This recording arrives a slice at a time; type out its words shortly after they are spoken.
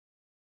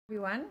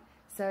Everyone,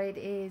 so it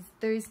is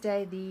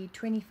Thursday the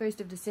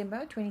 21st of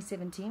December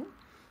 2017.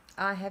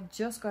 I have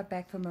just got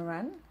back from a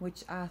run,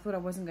 which I thought I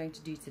wasn't going to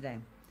do today.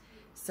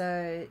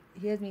 So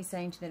here's me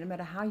saying to them, no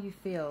matter how you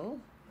feel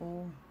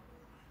or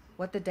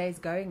what the day's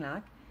going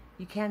like,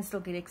 you can still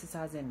get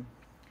exercise in.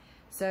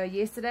 So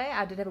yesterday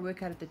I did have a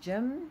workout at the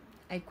gym,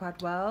 ate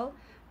quite well.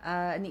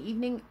 In the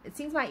evening, it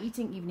seems my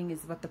eating evening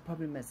is what the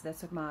problem is.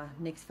 That's what my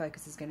next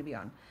focus is going to be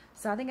on.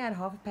 So I think I had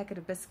half a packet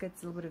of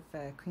biscuits, a little bit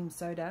of cream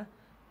soda,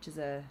 which is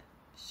a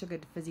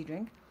sugared fizzy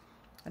drink.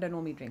 I don't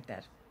normally drink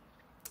that.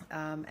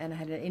 And I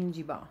had an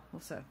energy bar,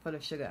 also full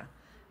of sugar.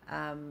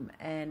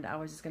 And I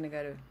was just going to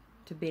go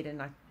to bed and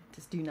like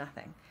just do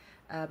nothing.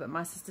 But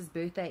my sister's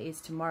birthday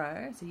is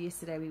tomorrow. So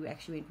yesterday we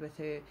actually went with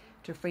her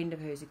to a friend of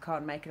hers who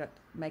can't make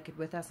it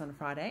with us on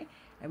Friday.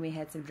 And we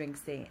had some drinks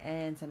there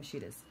and some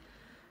shooters.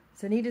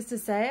 So needless to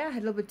say, I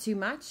had a little bit too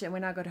much, and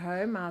when I got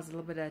home I was a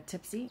little bit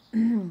tipsy.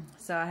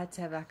 So I had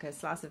to have like a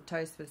slice of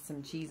toast with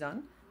some cheese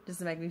on, just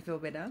to make me feel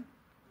better.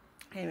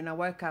 And when I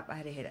woke up I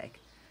had a headache.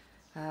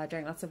 I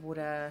drank lots of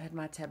water, had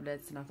my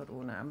tablets, and I thought,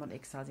 oh no, I'm not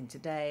exercising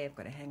today, I've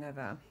got a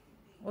hangover.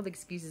 All the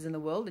excuses in the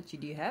world that you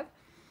do have.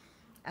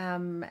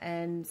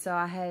 And so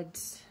I had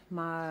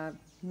my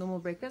normal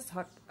breakfast,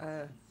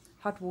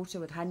 hot water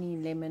with honey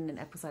and lemon and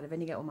apple cider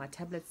vinegar, all my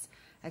tablets.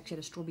 I actually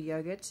had a strawberry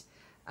yogurt.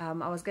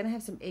 I was going to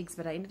have some eggs,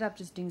 but I ended up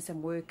just doing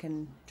some work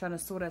and trying to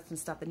sort out some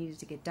stuff that needed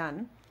to get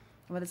done.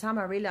 And by the time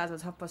I realized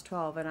it was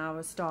 12:30 and I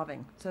was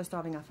starving, so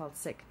starving I felt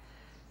sick.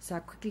 So I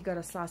quickly got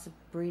a slice of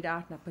bread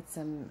out and I put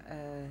some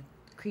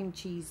cream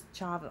cheese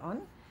chive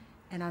on,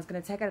 and I was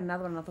going to take out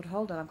another one, and I thought,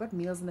 hold on, I've got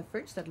meals in the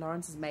fridge that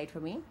Lawrence has made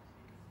for me.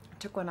 I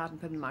took one out and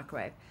put it in the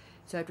microwave.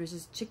 So it was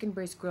just chicken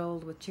breast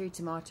grilled with cherry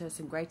tomato,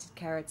 some grated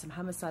carrots, some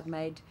hummus I'd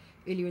made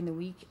earlier in the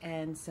week,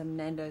 and some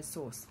Nando's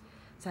sauce.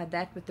 So I had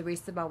that with the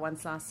rest of my one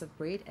slice of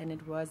bread, and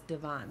it was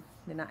divine.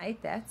 Then I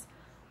ate that.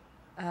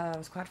 I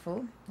was quite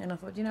full, and I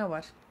thought, you know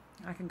what,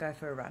 I can go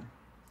for a run.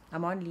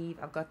 I'm on leave,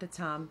 I've got the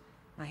time,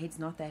 my head's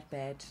not that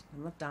bad,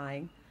 I'm not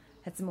dying.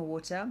 Had some more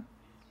water,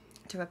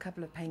 took a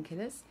couple of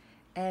painkillers,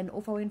 and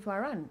off I went for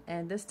a run.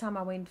 And this time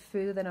I went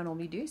further than I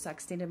normally do, so I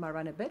extended my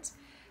run a bit,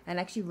 and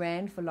actually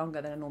ran for longer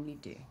than I normally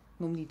do.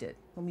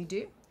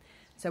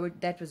 So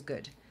that was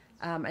good.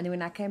 And then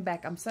when I came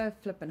back, I'm so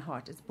flippin'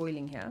 hot, it's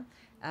boiling here.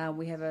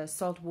 We have a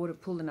saltwater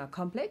pool in our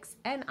complex,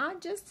 and I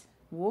just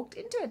walked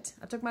into it.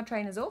 I took my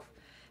trainers off,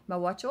 my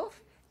watch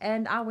off,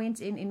 and I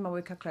went in my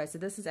workout clothes. So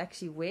this is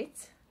actually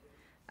wet.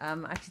 I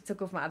actually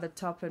took off my other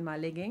top and my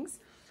leggings.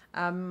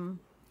 I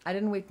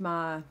didn't wet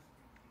my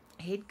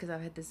head because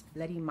I've had this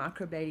bloody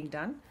microblading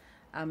done.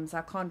 So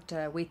I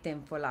can't wet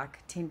them for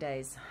like 10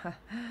 days.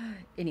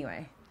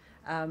 Anyway.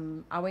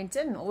 I went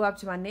in all up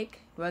to my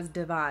neck, it was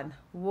divine.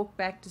 Walked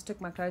back, just took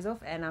my clothes off,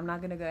 and I'm now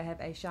going to go have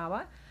a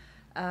shower.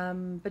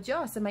 But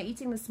yeah, so my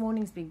eating this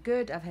morning's been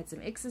good. I've had some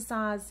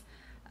exercise.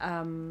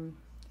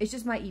 It's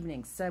just my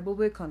evenings, so we'll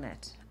work on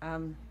that.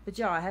 But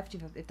yeah, I have to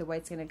if the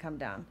weight's going to come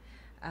down.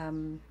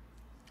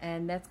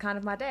 And that's kind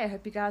of my day. I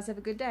hope you guys have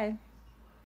a good day.